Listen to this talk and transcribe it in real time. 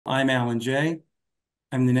I'm Alan Jay.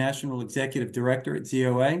 I'm the National Executive Director at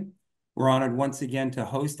ZOA. We're honored once again to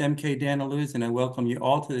host MK Dan Illouz, and I welcome you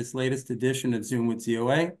all to this latest edition of Zoom with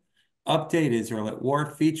ZOA, Update Israel at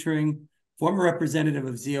War, featuring former representative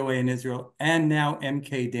of ZOA in Israel and now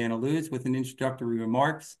MK Dan Illouz, with an introductory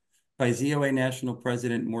remarks by ZOA National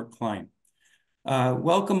President Mort Klein.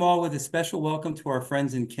 Welcome all, with a special welcome to our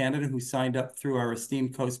friends in Canada who signed up through our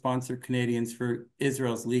esteemed co-sponsor, Canadians for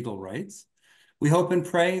Israel's Legal Rights. We hope and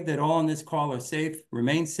pray that all on this call are safe,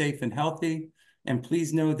 remain safe and healthy, and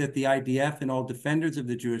please know that the IDF and all defenders of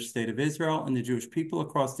the Jewish state of Israel and the Jewish people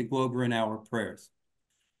across the globe are in our prayers.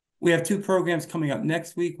 We have two programs coming up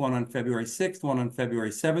next week, one on February 6th, one on February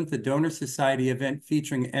 7th, a Donor Society event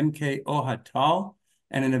featuring MK Ohad Tal,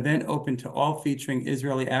 and an event open to all featuring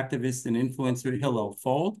Israeli activist and influencer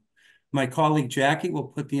Illouz. My colleague Jackie will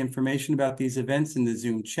put the information about these events in the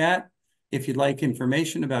Zoom chat. If you'd like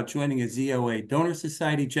information about joining a ZOA Donor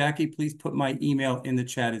Society, Jackie, please put my email in the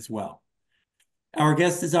chat as well. Our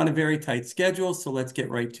guest is on a very tight schedule, so let's get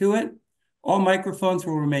right to it. All microphones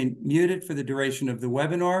will remain muted for the duration of the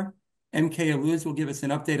webinar. MK Illouz will give us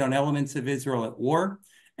an update on elements of Israel at war,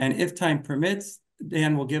 and if time permits,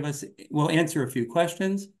 Dan will answer a few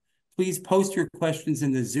questions. Please post your questions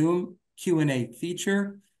in the Zoom Q&A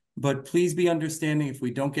feature, but please be understanding if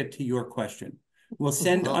we don't get to your question. We'll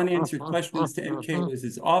send unanswered questions to MK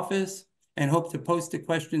Illouz's office and hope to post the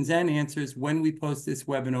questions and answers when we post this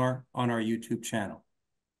webinar on our YouTube channel.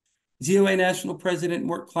 ZOA National President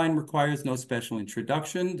Mort Klein requires no special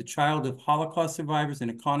introduction. The child of Holocaust survivors, an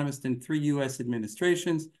economist in 3 U.S.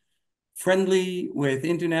 administrations, friendly with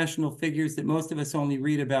international figures that most of us only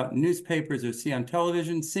read about in newspapers or see on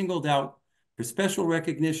television, singled out for special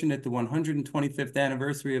recognition at the 125th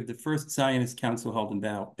anniversary of the first Zionist Council held in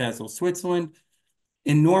Basel, Switzerland.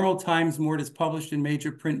 In normal times, Mort is published in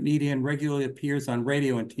major print media and regularly appears on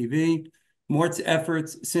radio and TV. Mort's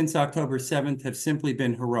efforts since October 7th have simply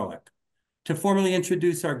been heroic. To formally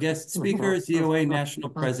introduce our guest speaker, ZOA National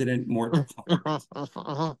President Mort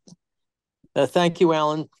Klein. Thank you,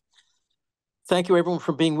 Alan. Thank you, everyone,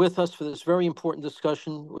 for being with us for this very important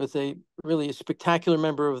discussion with a really spectacular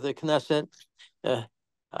member of the Knesset.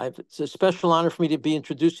 It's a special honor for me to be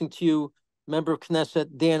introducing to you member of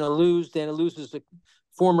Knesset, Dan Illouz. Dan Illouz is a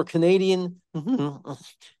former Canadian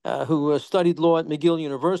who studied law at McGill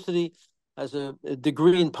University, has a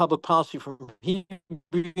degree in public policy from Hebrew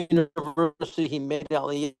University. He made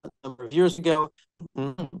Aliyah a number of years ago.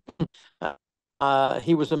 He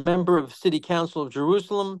was a member of City Council of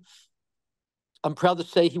Jerusalem. I'm proud to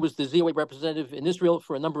say he was the ZOA representative in Israel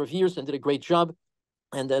for a number of years and did a great job.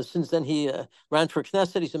 And since then, he ran for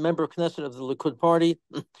Knesset. He's a member of Knesset of the Likud Party.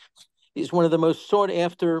 He's one of the most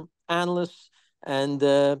sought-after analysts and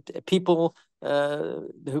people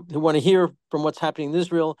who want to hear from what's happening in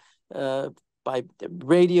Israel by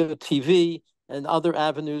radio, TV, and other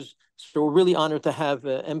avenues. So we're really honored to have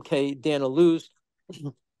MK Dan Illouz.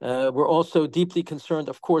 We're also deeply concerned,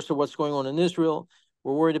 of course, of what's going on in Israel.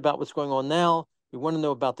 We're worried about what's going on now. We want to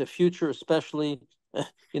know about the future, especially,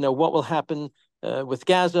 what will happen with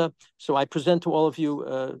Gaza. So I present to all of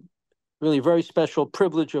you really a very special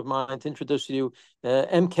privilege of mine to introduce to you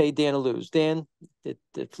MK Dan Illouz. Dan, the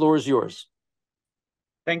floor is yours.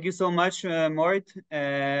 Thank you so much, Mort.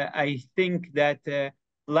 I think that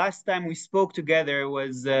last time we spoke together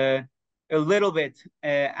was a little bit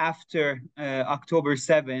after October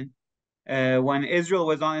 7th, when Israel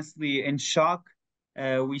was honestly in shock.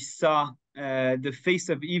 We saw the face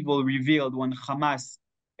of evil revealed when Hamas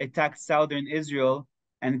attacked southern Israel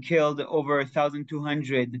and killed over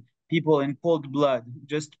 1,200 people in cold blood,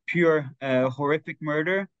 just pure horrific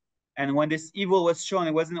murder. And when this evil was shown,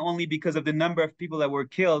 it wasn't only because of the number of people that were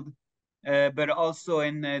killed, but also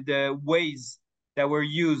in the ways that were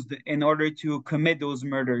used in order to commit those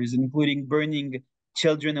murders, including burning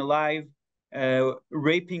children alive,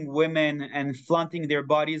 raping women and flaunting their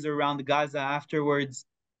bodies around Gaza afterwards,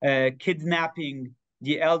 kidnapping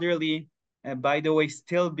the elderly, by the way,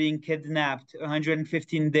 still being kidnapped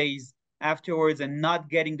 115 days afterwards and not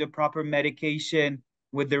getting the proper medication,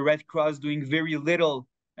 with the Red Cross doing very little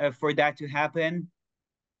for that to happen.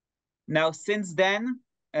 Now, since then,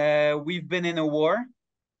 we've been in a war.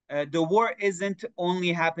 The war isn't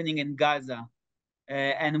only happening in Gaza.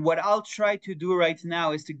 And what I'll try to do right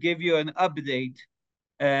now is to give you an update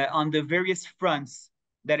on the various fronts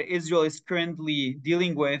that Israel is currently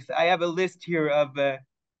dealing with. I have a list here of,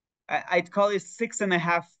 I'd call it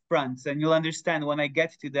 6.5 fronts, and you'll understand when I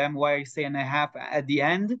get to them why I say 1.5 at the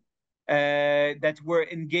end, that we're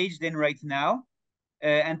engaged in right now.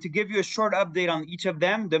 And to give you a short update on each of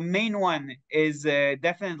them, the main one is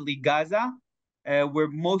definitely Gaza. where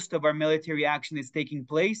most of our military action is taking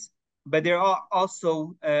place, but there are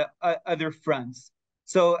also other fronts.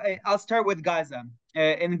 So I'll start with Gaza.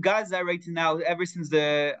 In Gaza right now, ever since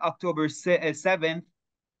the October 7th,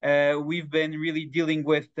 we've been really dealing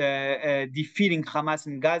with defeating Hamas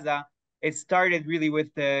in Gaza. It started really with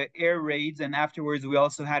air raids, and afterwards we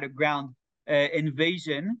also had a ground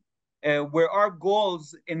invasion, where our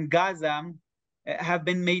goals in Gaza have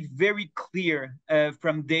been made very clear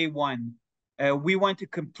from day one. We want to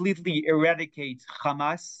completely eradicate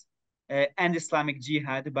Hamas and Islamic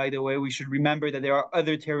Jihad. By the way, we should remember that there are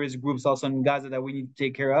other terrorist groups also in Gaza that we need to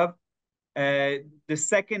take care of. The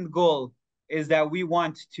second goal is that we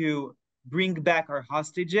want to bring back our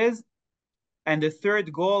hostages. And the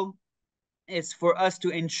third goal is for us to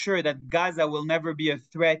ensure that Gaza will never be a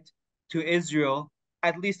threat to Israel,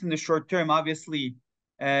 at least in the short term. Obviously,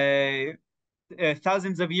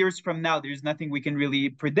 thousands of years from now, there's nothing we can really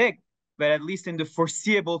predict, but at least in the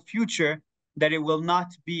foreseeable future, that it will not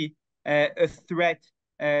be a threat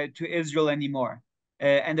to Israel anymore.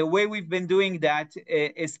 And the way we've been doing that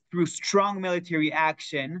is through strong military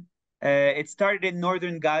action. It started in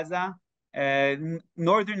northern Gaza.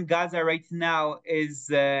 Northern Gaza right now is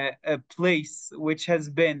a place which has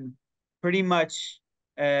been pretty much,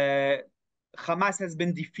 Hamas has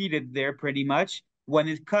been defeated there pretty much when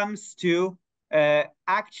it comes to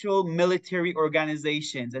actual military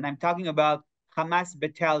organizations. And I'm talking about Hamas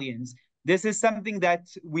battalions. This is something that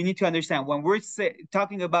we need to understand. When we're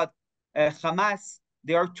talking about Hamas,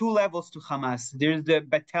 there are two levels to Hamas. There's the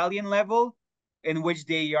battalion level, in which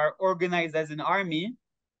they are organized as an army.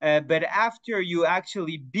 But after you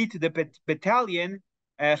actually beat the battalion,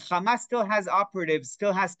 Hamas still has operatives,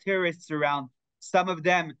 still has terrorists around, some of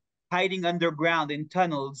them hiding underground in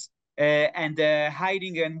tunnels and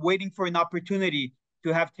hiding and waiting for an opportunity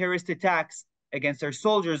to have terrorist attacks against our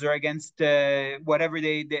soldiers or against whatever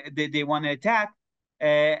they want to attack,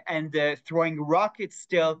 and throwing rockets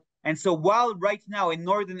still. And so while right now in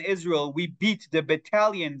northern Israel, we beat the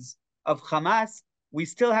battalions of Hamas, we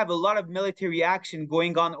still have a lot of military action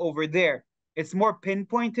going on over there. It's more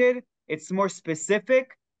pinpointed, it's more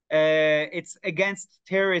specific, it's against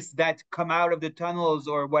terrorists that come out of the tunnels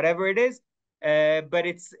or whatever it is, but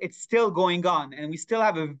it's still going on. And we still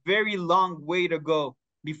have a very long way to go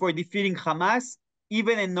before defeating Hamas,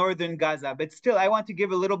 even in northern Gaza. But still, I want to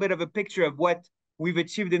give a little bit of a picture of what we've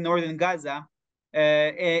achieved in northern Gaza.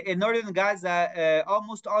 In northern Gaza,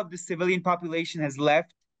 almost all of the civilian population has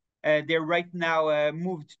left. They're right now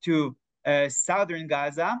moved to southern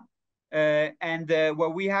Gaza. And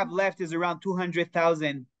what we have left is around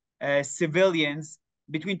 200,000 civilians,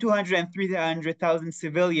 between 200 and 300,000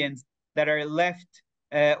 civilians that are left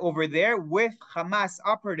over there, with Hamas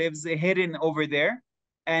operatives hidden over there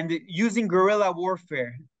and using guerrilla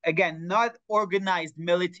warfare. Again, not organized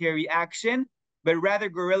military action, but rather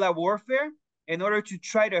guerrilla warfare in order to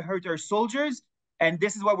try to hurt our soldiers. And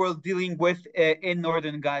this is what we're dealing with in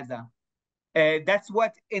northern Gaza. That's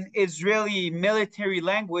what in Israeli military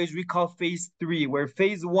language we call phase 3, where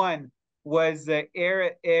phase 1 was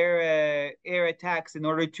air attacks in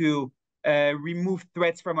order to remove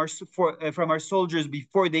threats from our soldiers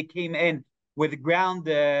before they came in with ground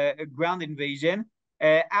invasion.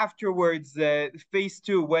 Afterwards, phase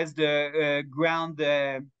 2 was the ground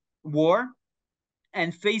war,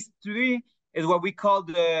 and phase 3 is what we call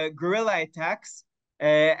the guerrilla attacks.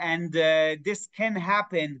 And this can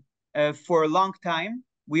happen for a long time.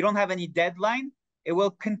 We don't have any deadline. It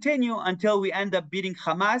will continue until we end up beating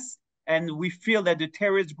Hamas, and we feel that the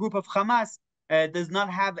terrorist group of Hamas does not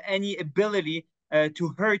have any ability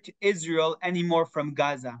to hurt Israel anymore from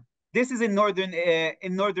Gaza. This is in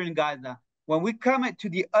northern Gaza. When we come to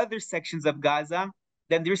the other sections of Gaza,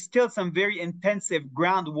 then there's still some very intensive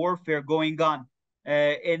ground warfare going on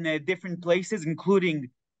in different places, including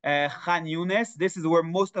Khan Yunis. This is where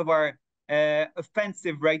most of our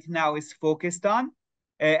offensive right now is focused on.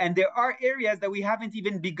 And there are areas that we haven't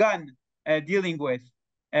even begun dealing with.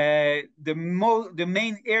 The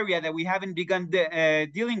main area that we haven't begun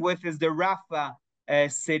dealing with is the Rafah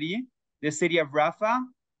city, the city of Rafah,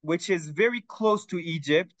 which is very close to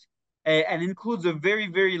Egypt and includes a very,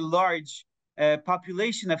 very large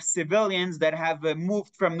population of civilians that have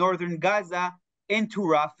moved from northern Gaza into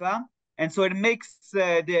Rafah. And so it makes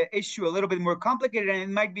the issue a little bit more complicated, and it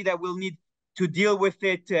might be that we'll need to deal with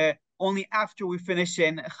it only after we finish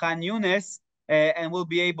in Khan Yunis, and we'll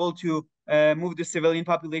be able to move the civilian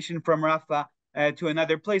population from Rafah to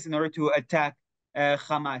another place in order to attack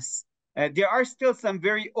Hamas. There are still some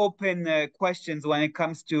very open questions when it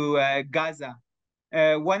comes to Gaza.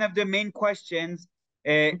 One of the main questions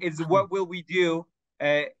is what will we do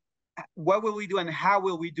what will we do and how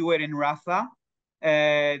will we do it in Rafah,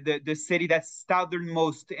 the city that's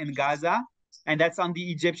southernmost in Gaza, and that's on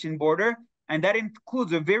the Egyptian border. And that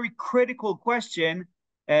includes a very critical question,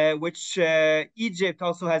 which Egypt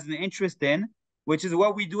also has an interest in, which is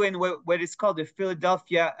what we do in what is called the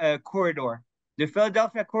Philadelphia corridor. The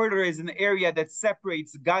Philadelphia corridor is an area that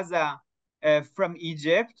separates Gaza from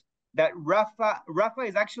Egypt. That Rafah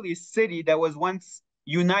is actually a city that was once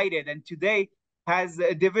united, and today has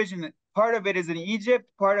a division. Part of it is in Egypt,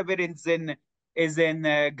 part of it is in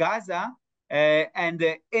Gaza, and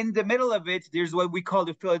in the middle of it, there's what we call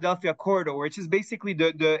the Philadelphia corridor, which is basically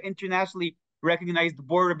the internationally recognized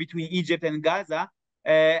border between Egypt and Gaza.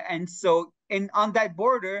 And so, on that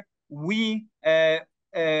border, we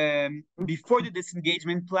before the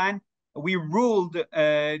disengagement plan, we ruled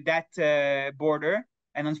that border.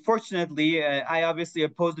 And unfortunately, I obviously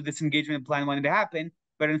opposed the disengagement plan when it happened.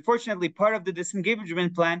 But unfortunately, part of the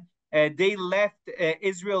disengagement plan,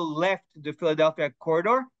 Israel left the Philadelphia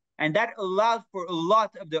corridor, and that allowed for a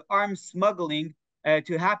lot of the arms smuggling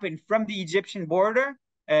to happen from the Egyptian border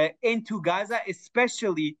into Gaza,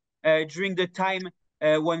 especially during the time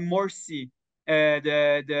when Morsi,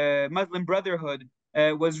 the Muslim Brotherhood,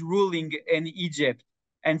 was ruling in Egypt.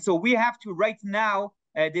 And so we have to right now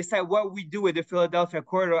decide what we do with the Philadelphia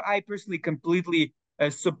corridor. I personally completely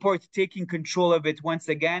support taking control of it once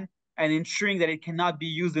again and ensuring that it cannot be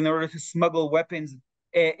used in order to smuggle weapons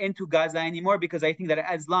into Gaza anymore, because I think that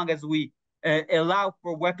as long as we allow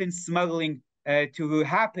for weapons smuggling to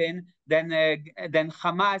happen, then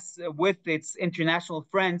Hamas, with its international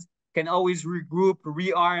friends, can always regroup,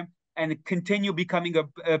 rearm, and continue becoming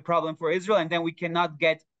a problem for Israel, and then we cannot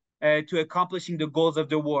get to accomplishing the goals of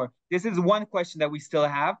the war. This is one question that we still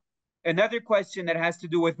have. Another question that has to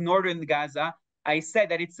do with northern Gaza, I said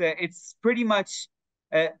that it's pretty much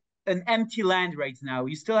an empty land right now.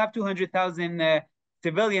 You still have 200,000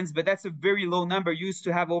 civilians, but that's a very low number. You used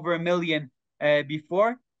to have over 1 million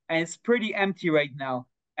before, and it's pretty empty right now.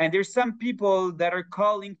 And there's some people that are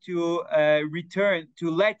calling to return, to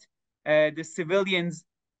let the civilians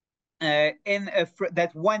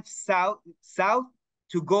that went south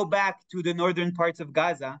to go back to the northern parts of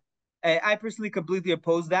Gaza. I personally completely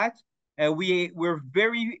oppose that. We're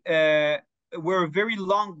a very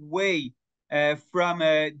long way from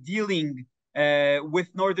dealing with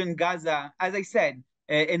northern Gaza. As I said,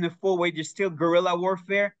 in a full way, there's still guerrilla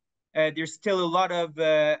warfare. There's still a lot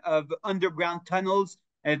of underground tunnels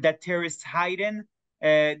that terrorists hide in.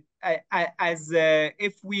 If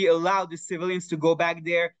we allow the civilians to go back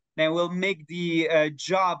there, then we'll make the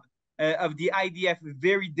job of the IDF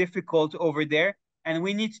very difficult over there. And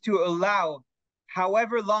we need to allow,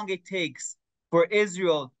 however long it takes, for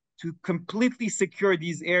Israel to completely secure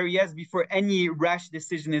these areas before any rash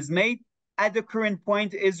decision is made. At the current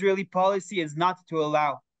point, Israeli policy is not to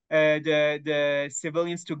allow the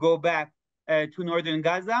civilians to go back to northern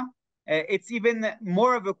Gaza. It's even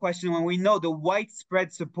more of a question when we know the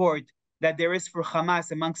widespread support that there is for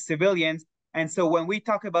Hamas amongst civilians. And so when we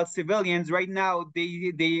talk about civilians, right now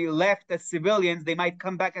they left as civilians, they might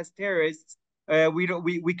come back as terrorists.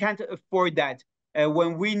 We can't afford that.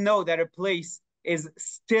 When we know that a place is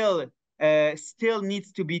still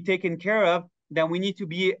needs to be taken care of, then we need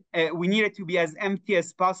it to be as empty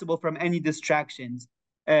as possible from any distractions.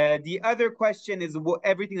 The other question is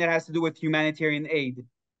everything that has to do with humanitarian aid.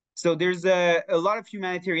 So there's a lot of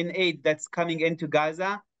humanitarian aid that's coming into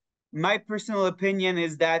Gaza. My personal opinion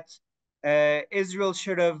is that Israel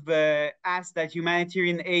should have asked that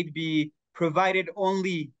humanitarian aid be provided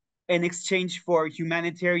only in exchange for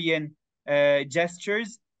humanitarian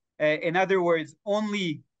gestures. In other words,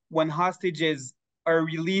 only when hostages are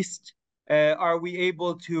released are we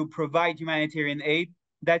able to provide humanitarian aid.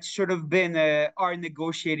 That should have been our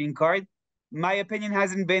negotiating card. My opinion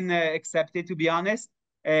hasn't been accepted, to be honest.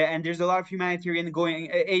 And there's a lot of humanitarian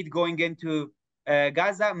aid going into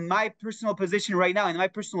Gaza. My personal position right now and my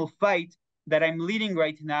personal fight that I'm leading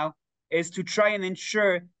right now is to try and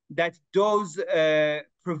ensure that those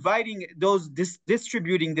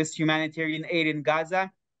distributing this humanitarian aid in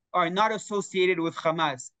Gaza are not associated with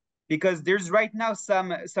Hamas, because there's right now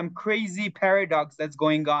some crazy paradox that's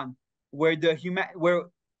going on where the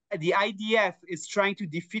IDF is trying to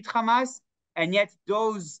defeat Hamas, and yet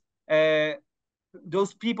those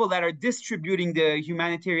people that are distributing the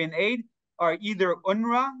humanitarian aid are either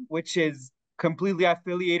UNRWA, which is completely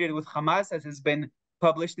affiliated with Hamas, as has been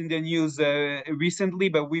published in the news recently,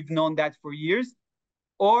 but we've known that for years.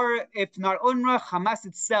 Or if not UNRWA, Hamas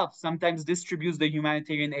itself sometimes distributes the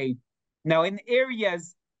humanitarian aid. Now, in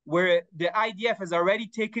areas where the IDF has already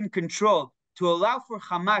taken control, to allow for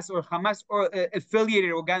Hamas or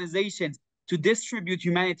affiliated organizations to distribute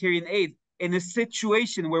humanitarian aid in a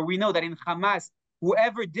situation where we know that in Hamas,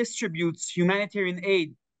 whoever distributes humanitarian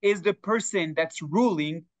aid is the person that's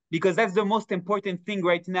ruling, because that's the most important thing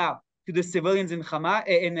right now to the civilians in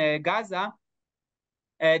Gaza,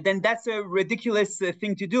 then that's a ridiculous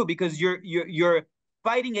thing to do, because you're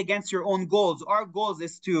fighting against your own goals. Our goals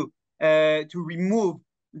is to remove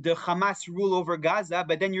the Hamas rule over Gaza,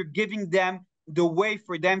 but then you're giving them the way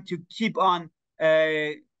for them to keep on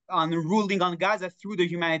ruling on Gaza through the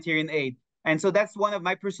humanitarian aid. And so that's one of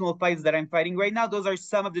my personal fights that I'm fighting right now. Those are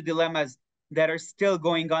some of the dilemmas that are still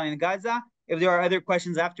going on in Gaza. If there are other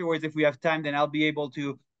questions afterwards, if we have time, then I'll be able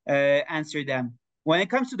to answer them. When it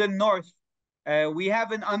comes to the north, we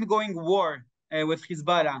have an ongoing war with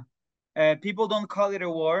Hezbollah. People don't call it a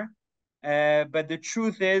war, but the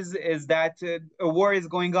truth is that a war is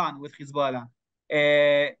going on with Hezbollah.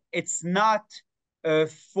 It's not a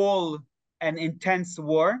full and intense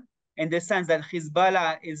war, in the sense that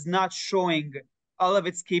Hezbollah is not showing all of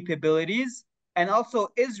its capabilities, and also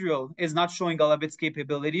Israel is not showing all of its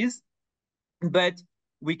capabilities. But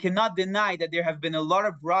we cannot deny that there have been a lot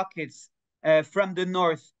of rockets from the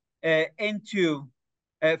north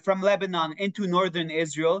from Lebanon into northern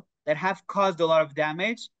Israel that have caused a lot of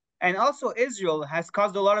damage. And also Israel has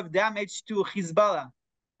caused a lot of damage to Hezbollah.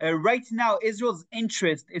 Right now, Israel's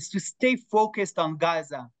interest is to stay focused on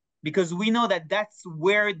Gaza, because we know that that's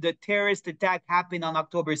where the terrorist attack happened on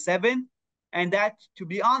October 7th. And that, to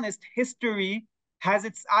be honest, history has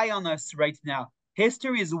its eye on us right now.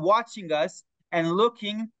 History is watching us and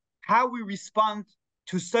looking how we respond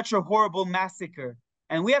to such a horrible massacre.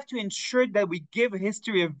 And we have to ensure that we give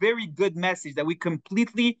history a very good message, that we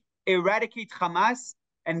completely eradicate Hamas,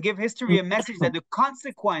 and give history a message that the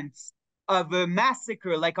consequence of a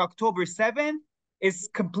massacre like October 7th is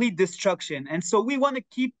complete destruction. And so we want to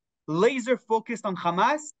keep laser focused on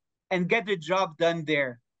Hamas and get the job done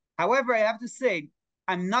there. However, I have to say,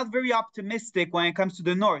 I'm not very optimistic when it comes to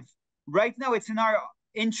the north. Right now, it's in our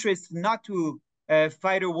interest not to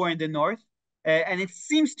fight a war in the north. And it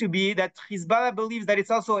seems to be that Hezbollah believes that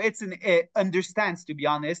understands, to be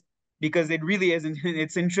honest, because it really isn't in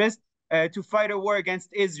its interest to fight a war against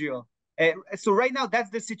Israel. So right now,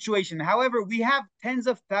 that's the situation. However, we have tens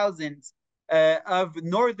of thousands of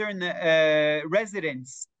northern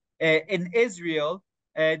residents in Israel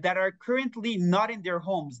that are currently not in their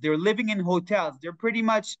homes. They're living in hotels. They're pretty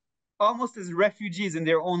much almost as refugees in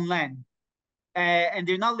their own land. And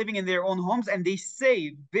they're not living in their own homes. And they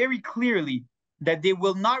say very clearly that they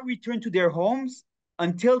will not return to their homes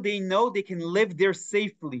until they know they can live there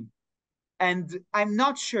safely. And I'm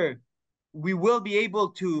not sure we will be able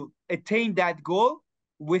to attain that goal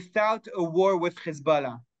without a war with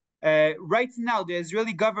Hezbollah. Right now, the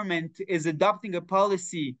Israeli government is adopting a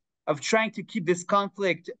policy of trying to keep this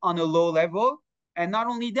conflict on a low level. And not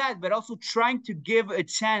only that, but also trying to give a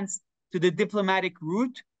chance to the diplomatic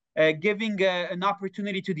route, giving an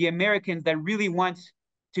opportunity to the Americans that really want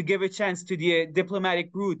to give a chance to the diplomatic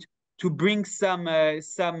route to bring some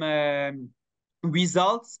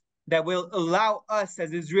results that will allow us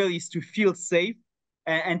as Israelis to feel safe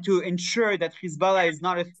and to ensure that Hezbollah is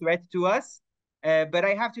not a threat to us. But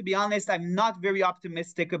I have to be honest, I'm not very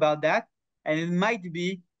optimistic about that. And it might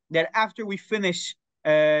be that after we finish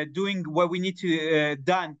doing what we need to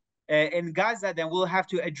done in Gaza, then we'll have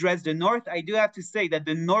to address the north. I do have to say that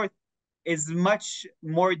the north is much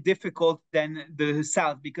more difficult than the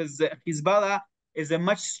south, because Hezbollah is a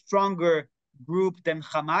much stronger group than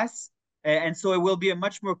Hamas. And so it will be a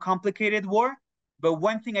much more complicated war. But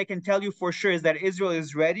one thing I can tell you for sure is that Israel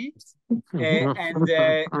is ready.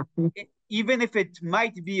 Even if it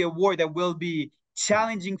might be a war that will be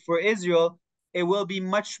challenging for Israel, it will be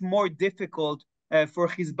much more difficult for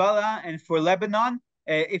Hezbollah and for Lebanon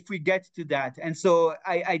if we get to that. And so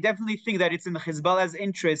I definitely think that it's in Hezbollah's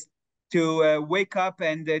interest to wake up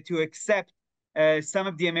and to accept some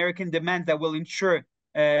of the American demands that will ensure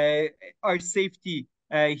our safety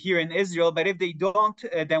here in Israel. But if they don't,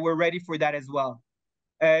 then we're ready for that as well.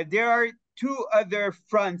 There are two other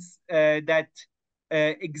fronts that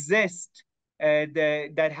exist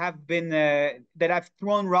that have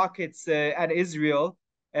thrown rockets at Israel.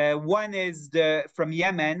 One is from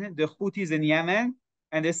Yemen, the Houthis in Yemen,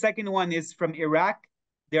 and the second one is from Iraq.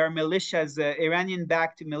 There are militias,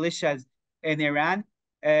 Iranian-backed militias in Iran.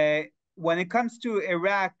 When it comes to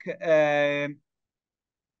Iraq,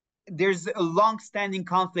 there's a long-standing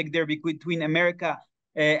conflict there between America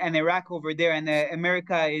and Iraq over there, and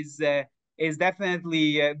America is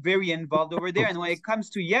definitely very involved over there. And when it comes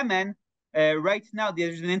to Yemen, right now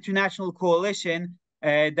there's an international coalition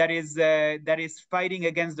that is fighting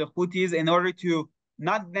against the Houthis in order to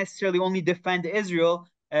not necessarily only defend Israel,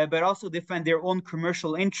 but also defend their own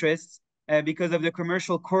commercial interests because of the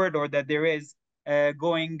commercial corridor that there is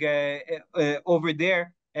going over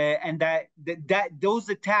there, and that those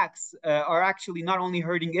attacks are actually not only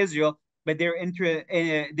hurting Israel, but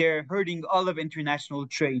they're hurting all of international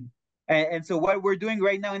trade. And so what we're doing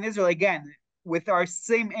right now in Israel, again, with our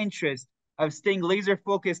same interest of staying laser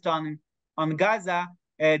focused on Gaza,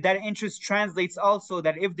 that interest translates also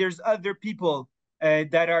that if there's other people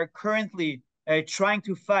that are currently trying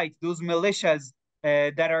to fight those militias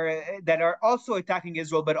that are also attacking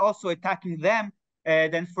Israel, but also attacking them,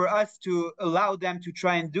 then for us to allow them to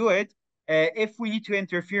try and do it. If we need to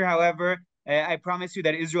interfere, however, I promise you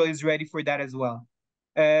that Israel is ready for that as well.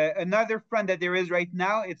 Another front that there is right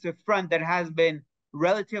now, it's a front that has been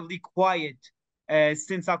relatively quiet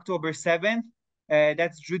since October 7th.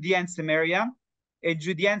 That's Judea and Samaria. In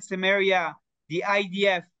Judea and Samaria, the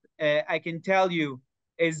IDF, I can tell you,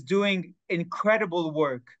 is doing incredible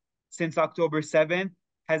work since October 7th,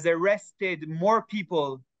 has arrested more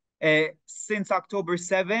people since October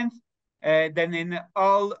 7th than in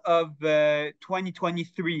all of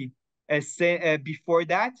 2023 before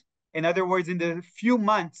that. In other words, in the few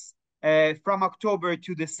months from October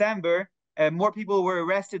to December, more people were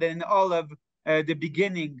arrested than in all of the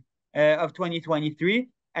beginning of 2023.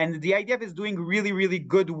 And the IDF is doing really, really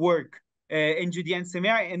good work in Judea and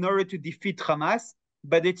Samaria in order to defeat Hamas.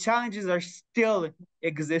 But the challenges are still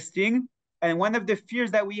existing. And one of the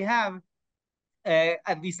fears that we have,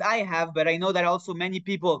 at least I have, but I know that also many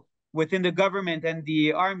people within the government and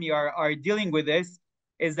the army are dealing with this,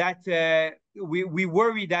 is that we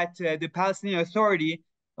worry that the Palestinian Authority,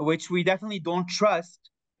 which we definitely don't trust,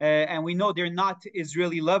 and we know they're not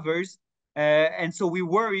Israeli lovers, and so we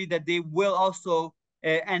worry that they will also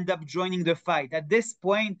end up joining the fight. At this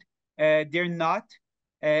point, they're not,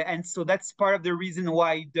 and so that's part of the reason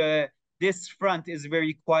why this front is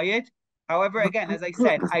very quiet. However, again, as I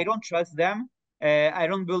said, I don't trust them. I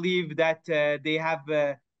don't believe that they have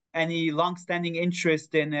any long-standing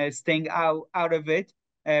interest in staying out of it.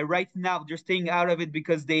 Right now, they're staying out of it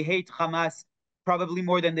because they hate Hamas probably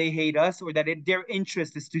more than they hate us, or that their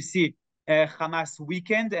interest is to see Hamas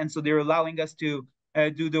weakened, and so they're allowing us to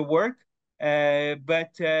do the work.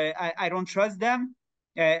 But I don't trust them,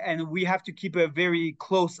 and we have to keep a very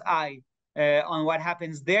close eye on what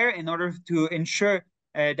happens there in order to ensure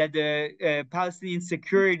that the Palestinian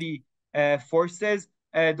security forces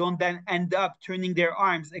don't then end up turning their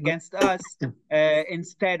arms against us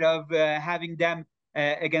instead of having them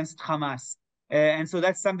against Hamas. And so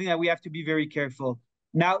that's something that we have to be very careful.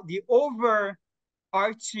 Now, the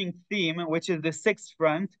overarching theme, which is the sixth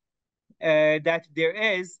front that there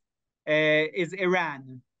is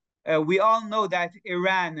Iran. We all know that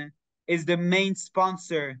Iran is the main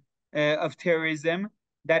sponsor of terrorism,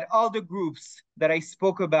 that all the groups that I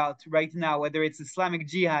spoke about right now, whether it's Islamic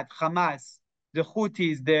Jihad, Hamas, the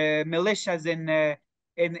Houthis, the militias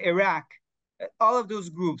in Iraq, all of those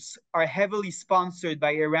groups are heavily sponsored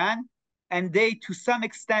by Iran, and they, to some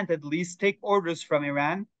extent at least, take orders from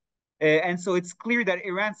Iran. And so it's clear that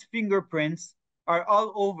Iran's fingerprints are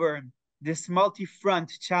all over this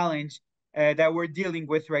multi-front challenge that we're dealing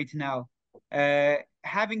with right now.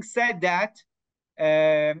 Having said that,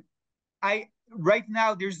 right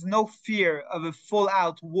now there's no fear of a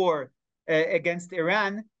full-out war against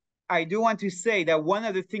Iran. I do want to say that one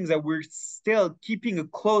of the things that we're still keeping a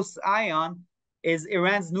close eye on is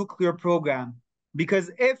Iran's nuclear program. Because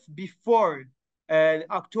if before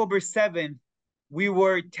October 7th, we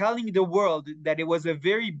were telling the world that it was a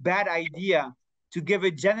very bad idea to give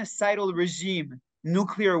a genocidal regime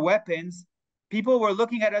nuclear weapons, people were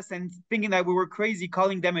looking at us and thinking that we were crazy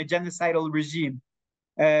calling them a genocidal regime.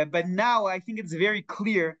 But now I think it's very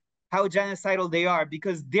clear how genocidal they are,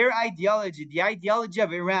 because their ideology, the ideology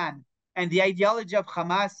of Iran and the ideology of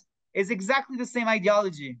Hamas, is exactly the same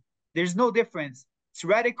ideology. There's no difference. It's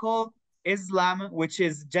radical Islam, which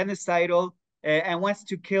is genocidal and wants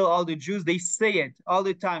to kill all the Jews. They say it all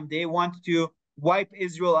the time. They want to wipe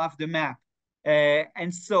Israel off the map.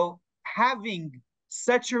 And so having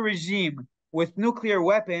such a regime with nuclear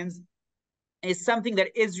weapons is something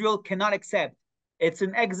that Israel cannot accept. It's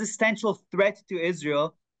an existential threat to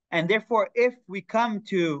Israel. And therefore, if we come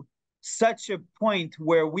to such a point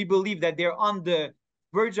where we believe that they're on the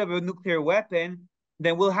verge of a nuclear weapon,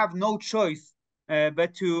 then we'll have no choice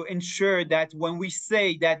but to ensure that when we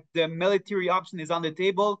say that the military option is on the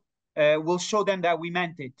table, we'll show them that we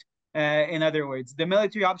meant it. In other words, the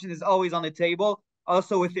military option is always on the table,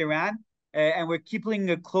 also with Iran, and we're keeping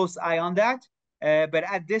a close eye on that. But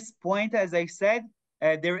at this point, as I said,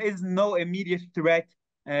 there is no immediate threat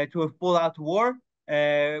to a full-out war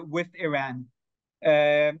with Iran.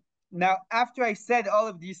 Now, after I said all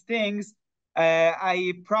of these things,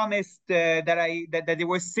 I promised that there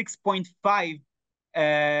were 6.5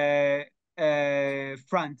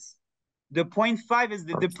 fronts. The 0.5 is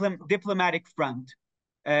the diplomatic front.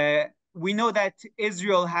 We know that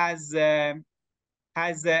Israel has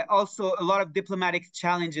also a lot of diplomatic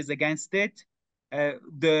challenges against it.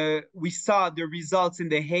 We saw the results in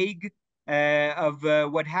The Hague of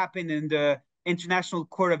what happened in the International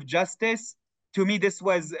Court of Justice. To me, this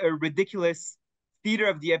was a ridiculous theater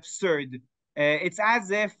of the absurd. It's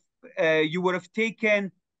as if you would have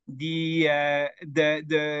taken the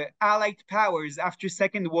Allied powers after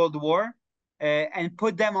Second World War and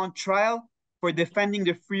put them on trial for defending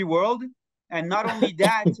the free world. And not only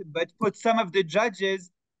that, but put some of the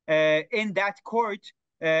judges in that court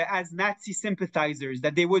as Nazi sympathizers,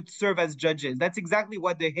 that they would serve as judges. That's exactly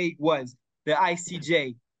what The Hague was, the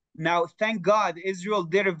ICJ. Now, thank God, Israel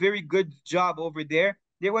did a very good job over there.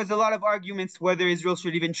 There was a lot of arguments whether Israel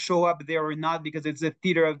should even show up there or not, because it's a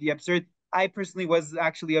theater of the absurd. I personally was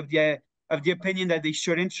actually of the opinion that they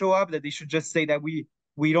shouldn't show up, that they should just say that we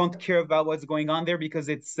don't care about what's going on there because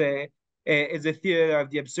it's a theater of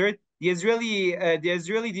the absurd. The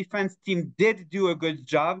Israeli defense team did do a good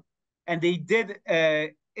job, and they did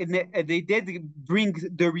bring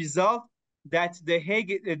the result that The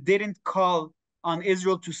Hague didn't call on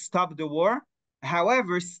Israel to stop the war.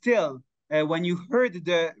 However, still, when you heard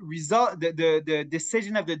the result, the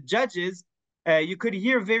decision of the judges, you could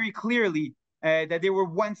hear very clearly that they were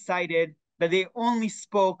one-sided, that they only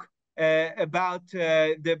spoke about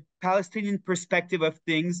the Palestinian perspective of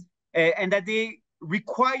things, and that they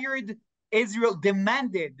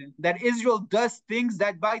demanded that Israel does things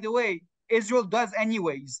that, by the way, Israel does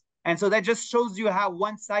anyways. And so that just shows you how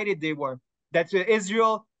one-sided they were, that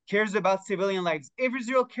Israel cares about civilian lives. If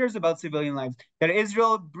Israel cares about civilian lives, that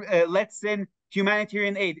Israel lets in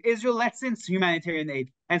humanitarian aid. Israel lets in humanitarian aid.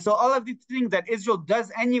 And so all of these things that Israel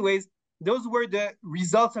does anyways, those were the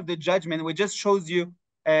results of the judgment, which just shows you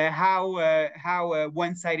how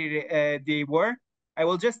one-sided they were. I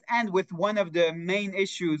will just end with one of the main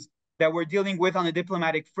issues that we're dealing with on the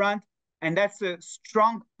diplomatic front, and that's a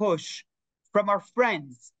strong push from our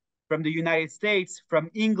friends, from the United States, from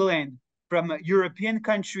England, from European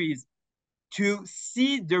countries, to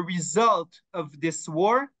see the result of this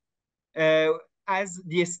war as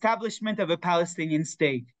the establishment of a Palestinian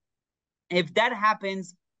state. If that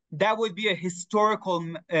happens, that would be a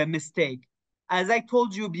historical mistake. As I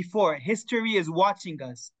told you before, history is watching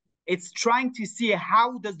us. It's trying to see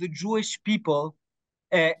how does the Jewish people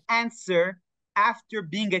answer after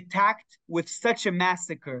being attacked with such a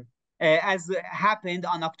massacre as happened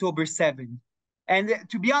on October 7th. And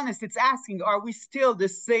to be honest, it's asking, are we still the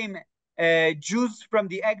same Jews from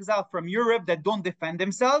the exile from Europe that don't defend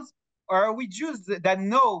themselves? Or are we Jews that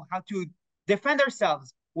know how to defend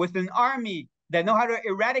ourselves with an army, that know how to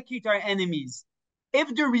eradicate our enemies?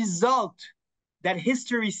 If the result that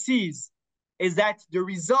history sees is that the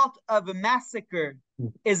result of a massacre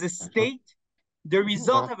is a state, the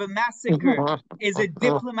result of a massacre is a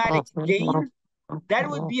diplomatic gain, that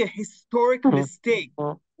would be a historic mistake.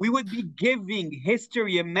 We would be giving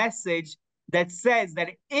history a message that says that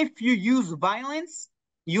if you use violence,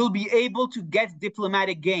 you'll be able to get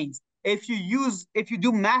diplomatic gains. If you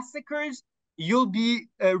do massacres, you'll be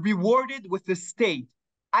rewarded with the state.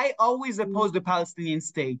 I always opposed the Palestinian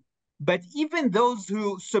state, but even those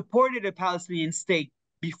who supported a Palestinian state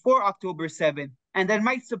before October 7th and that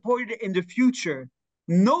might support it in the future,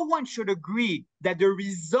 no one should agree that the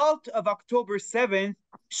result of October 7th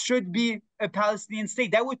should be a Palestinian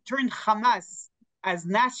state. That would turn Hamas as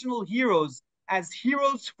national heroes, as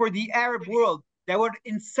heroes for the Arab world. That would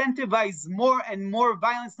incentivize more and more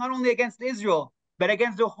violence, not only against Israel, but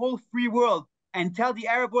against the whole free world, and tell the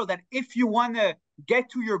Arab world that if you want to get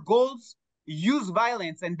to your goals, use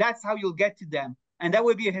violence, and that's how you'll get to them. And that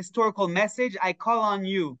would be a historical message. I call on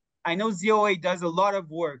you. I know ZOA does a lot of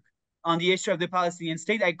work on the issue of the Palestinian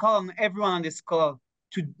state. I call on everyone on this call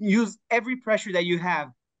to use every pressure that you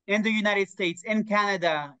have in the United States, in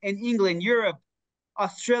Canada, in England, Europe,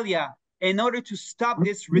 Australia, in order to stop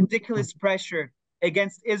this ridiculous pressure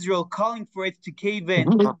against Israel, calling for it to cave in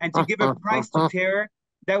and to give a price to terror.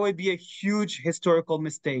 That would be a huge historical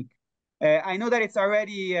mistake. I know that it's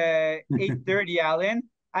already 8:30, Alan.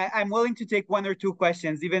 I'm willing to take one or two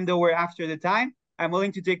questions, even though we're after the time. I'm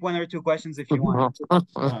willing to take one or two questions if you want.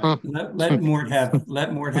 Let Mort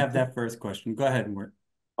have that first question. Go ahead, Mort.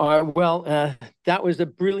 All right. Well, that was a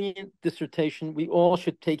brilliant dissertation. We all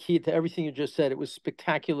should take heed to everything you just said. It was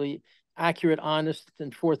spectacularly accurate, honest,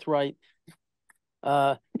 and forthright.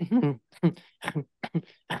 Well,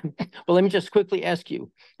 let me just quickly ask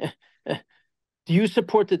you, do you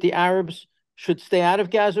support that the Arabs should stay out of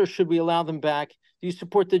Gaza, or should we allow them back? Do you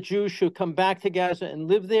support the Jews should come back to Gaza and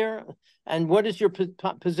live there? And what is your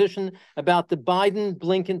position about the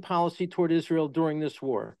Biden-Blinken policy toward Israel during this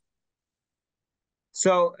war?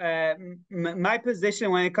 So my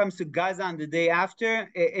position when it comes to Gaza on the day after,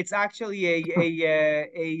 it's actually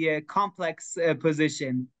a complex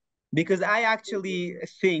position, because I actually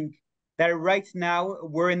think that right now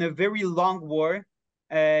we're in a very long war.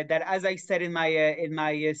 That, as I said in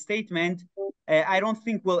my statement, I don't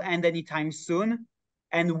think will end anytime soon,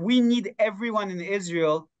 and we need everyone in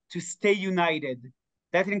Israel to stay united.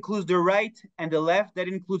 That includes the right and the left. That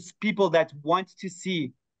includes people that want to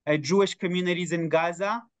see Jewish communities in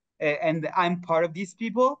Gaza, and I'm part of these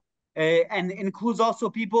people, and includes also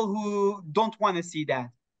people who don't want to see that.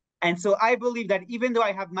 And so I believe that even though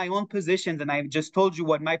I have my own positions, and I've just told you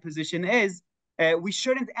what my position is, we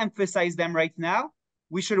shouldn't emphasize them right now.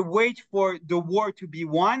 We should wait for the war to be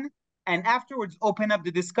won, and afterwards open up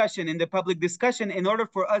the discussion in the public discussion in order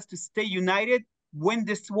for us to stay united, win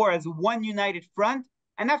this war as one united front,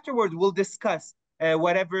 and afterwards we'll discuss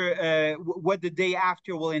what the day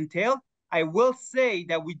after will entail. I will say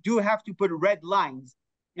that we do have to put red lines,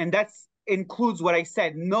 and that includes what I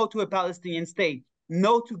said: no to a Palestinian state,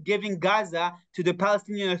 no to giving Gaza to the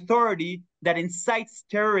Palestinian Authority that incites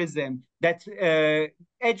terrorism, that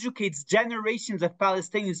educates generations of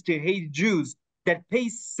Palestinians to hate Jews, that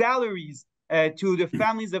pays salaries to the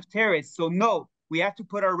families of terrorists. So no, we have to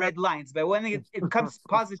put our red lines. But when it comes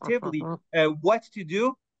positively, what to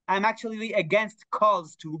do, I'm actually against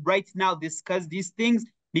calls to right now discuss these things,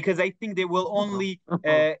 because I think they will only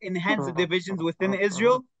enhance the divisions within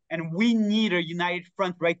Israel, and we need a united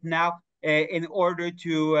front right now in order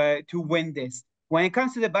to win this. When it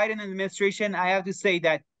comes to the Biden administration, I have to say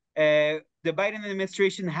that the Biden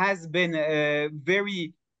administration has been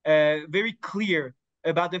very clear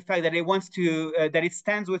about the fact that it wants to that it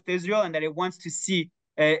stands with Israel, and that it wants to see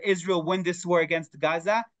Israel win this war against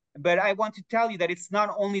Gaza. But I want to tell you that it's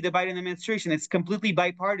not only the Biden administration, it's completely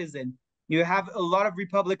bipartisan. You have a lot of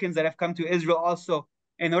Republicans that have come to Israel also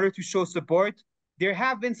in order to show support. There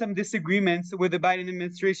have been some disagreements with the Biden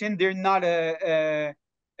administration. They're not a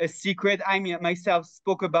secret. I mean, myself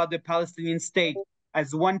spoke about the Palestinian state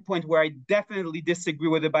as one point where I definitely disagree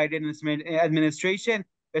with the Biden administration.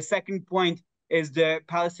 The second point is the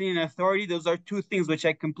Palestinian Authority. Those are two things which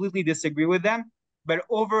I completely disagree with them. But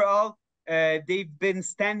overall, they've been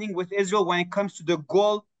standing with Israel when it comes to the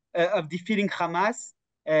goal of defeating Hamas.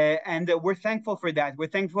 And we're thankful for that. We're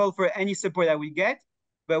thankful for any support that we get.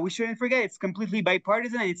 But we shouldn't forget, it's completely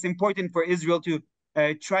bipartisan, and it's important for Israel to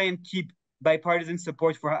try and keep bipartisan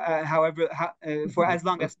support for for as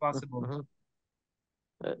long as possible.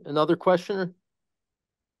 Another question?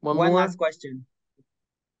 One more? Last question.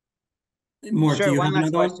 More, sure, do you one have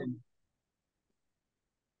last question. One?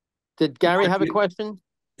 Did Gary have a question?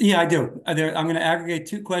 Yeah, I do. I'm going to aggregate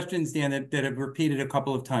two questions, Dan, that have repeated a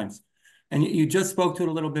couple of times. And you just spoke to it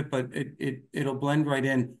a little bit, but it'll blend right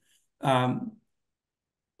in.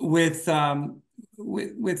 With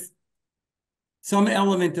some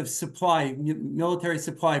element of supply, military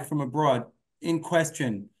supply from abroad in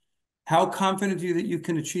question, how confident are you that you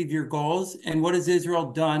can achieve your goals? And what has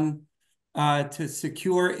Israel done to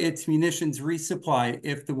secure its munitions resupply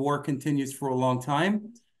if the war continues for a long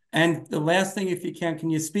time? And the last thing, if you can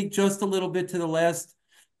you speak just a little bit to the last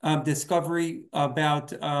discovery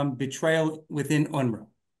about betrayal within UNRWA?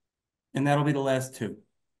 And that'll be the last two.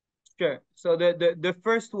 Sure. So the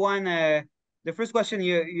first one, the first question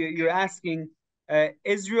you're asking,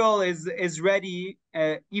 Israel is ready,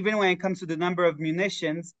 even when it comes to the number of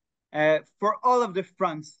munitions, for all of the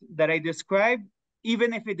fronts that I described,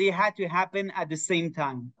 even if they had to happen at the same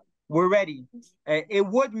time. We're ready. It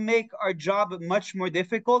would make our job much more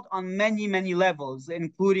difficult on many levels,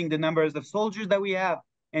 including the numbers of soldiers that we have,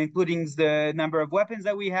 including the number of weapons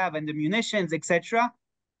that we have and the munitions, etc.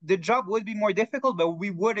 The job would be more difficult, but we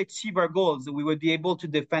would achieve our goals. We would be able to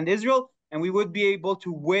defend Israel, and we would be able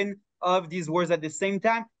to win of these wars at the same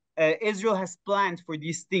time. Israel has planned for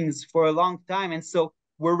these things for a long time, and so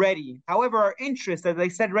we're ready. However, our interest, as I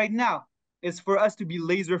said right now, is for us to be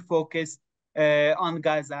laser focused on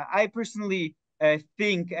Gaza. I personally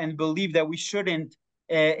think and believe that we shouldn't,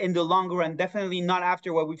 in the long run, definitely not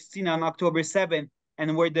after what we've seen on October 7th,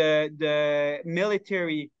 and where the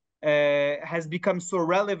military has become so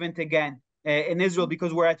relevant again in Israel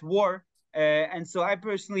because we're at war. And so I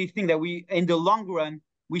personally think that in the long run,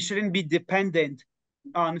 we shouldn't be dependent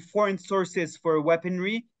on foreign sources for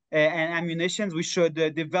weaponry. and ammunitions. We should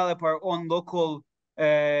develop our own local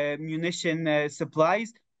munition supply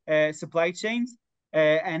chains.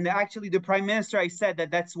 And actually, the Prime Minister, I said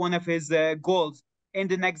that that's one of his goals in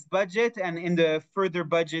the next budget and in the further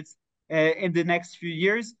budgets in the next few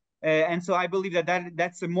years. And so I believe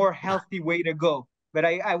that's a more healthy way to go. But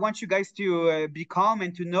I want you guys to be calm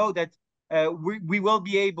and to know that we will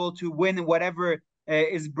be able to win whatever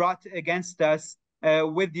is brought against us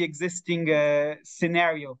with the existing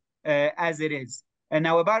scenario as it is. And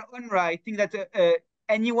now about UNRWA, I think that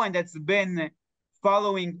anyone that's been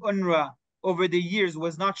following UNRWA over the years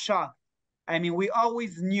was not shocked. I mean, we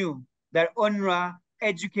always knew that UNRWA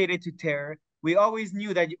educated to terror. We always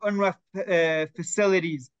knew that UNRWA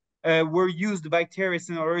facilities were used by terrorists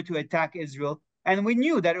in order to attack Israel. And we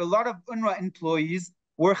knew that a lot of UNRWA employees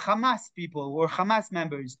were Hamas people, were Hamas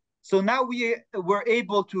members. So now we were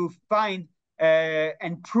able to find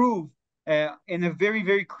and prove in a very,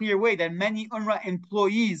 very clear way that many UNRWA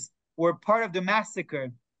employees were part of the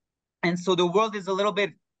massacre. And so the world is a little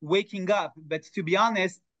bit waking up. But to be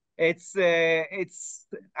honest, it's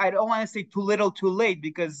I don't want to say too little, too late,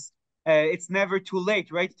 because it's never too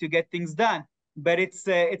late, right, to get things done. But it's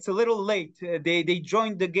a little late. They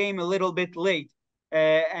joined the game a little bit late,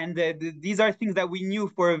 and these are things that we knew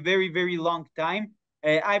for a very, very long time.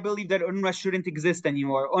 I believe that UNRWA shouldn't exist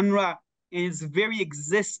anymore. UNRWA, in its very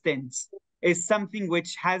existence, is something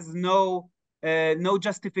which has no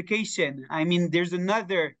justification. I mean, there's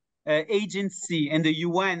another agency in the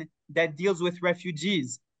UN that deals with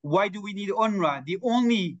refugees. Why do we need UNRWA? The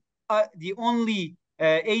only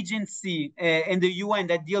agency in the UN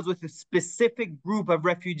that deals with a specific group of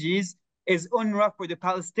refugees is UNRWA for the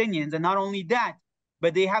Palestinians. And not only that,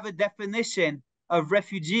 but they have a definition of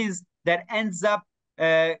refugees that ends up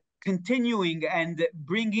continuing and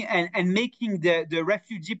bringing and making the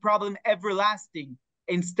refugee problem everlasting.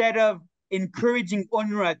 Instead of encouraging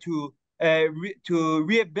UNRWA to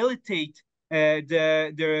rehabilitate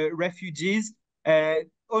the refugees,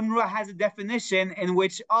 UNRWA has a definition in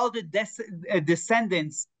which all the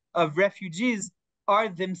descendants of refugees are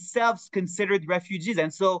themselves considered refugees.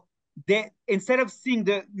 And so instead of seeing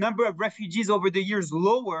the number of refugees over the years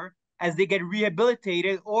lower as they get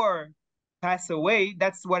rehabilitated or pass away,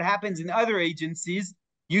 that's what happens in other agencies,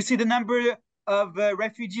 you see the number of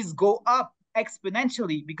refugees go up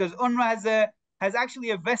exponentially, because UNRWA has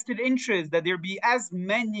actually a vested interest that there be as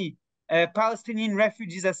many Palestinian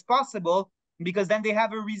refugees as possible, because then they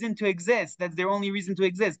have a reason to exist. That's their only reason to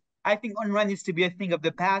exist. I think UNRWA needs to be a thing of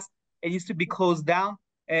the past. It needs to be closed down.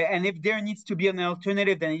 And if there needs to be an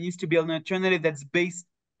alternative, then it needs to be an alternative that's based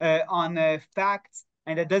on facts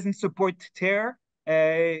and that doesn't support terror.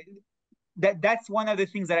 That's one of the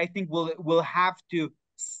things that I think we'll have to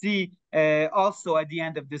see also at the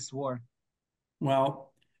end of this war.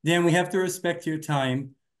 Well, Dan, we have to respect your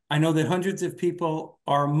time. I know that hundreds of people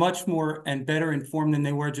are much more and better informed than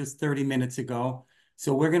they were just 30 minutes ago.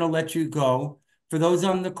 So we're going to let you go. For those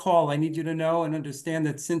on the call, I need you to know and understand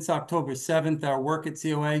that since October 7th, our work at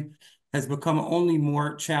ZOA has become only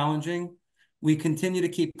more challenging. We continue to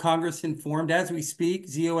keep Congress informed. As we speak,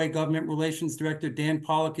 ZOA Government Relations Director Dan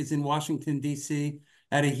Pollock is in Washington, D.C.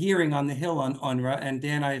 at a hearing on the Hill on UNRWA. And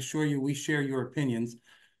Dan, I assure you, we share your opinions.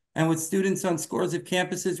 And with students on scores of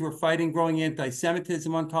campuses, we're fighting growing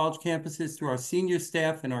anti-Semitism on college campuses through our senior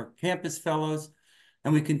staff and our campus fellows.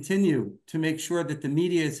 And we continue to make sure that the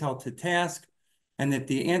media is held to task and that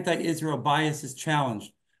the anti-Israel bias is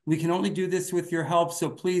challenged. We can only do this with your help. So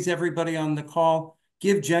please, everybody on the call,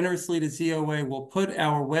 give generously to ZOA. We'll put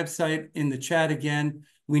our website in the chat again.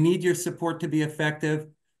 We need your support to be effective.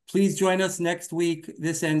 Please join us next week.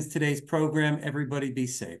 This ends today's program. Everybody be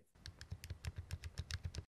safe.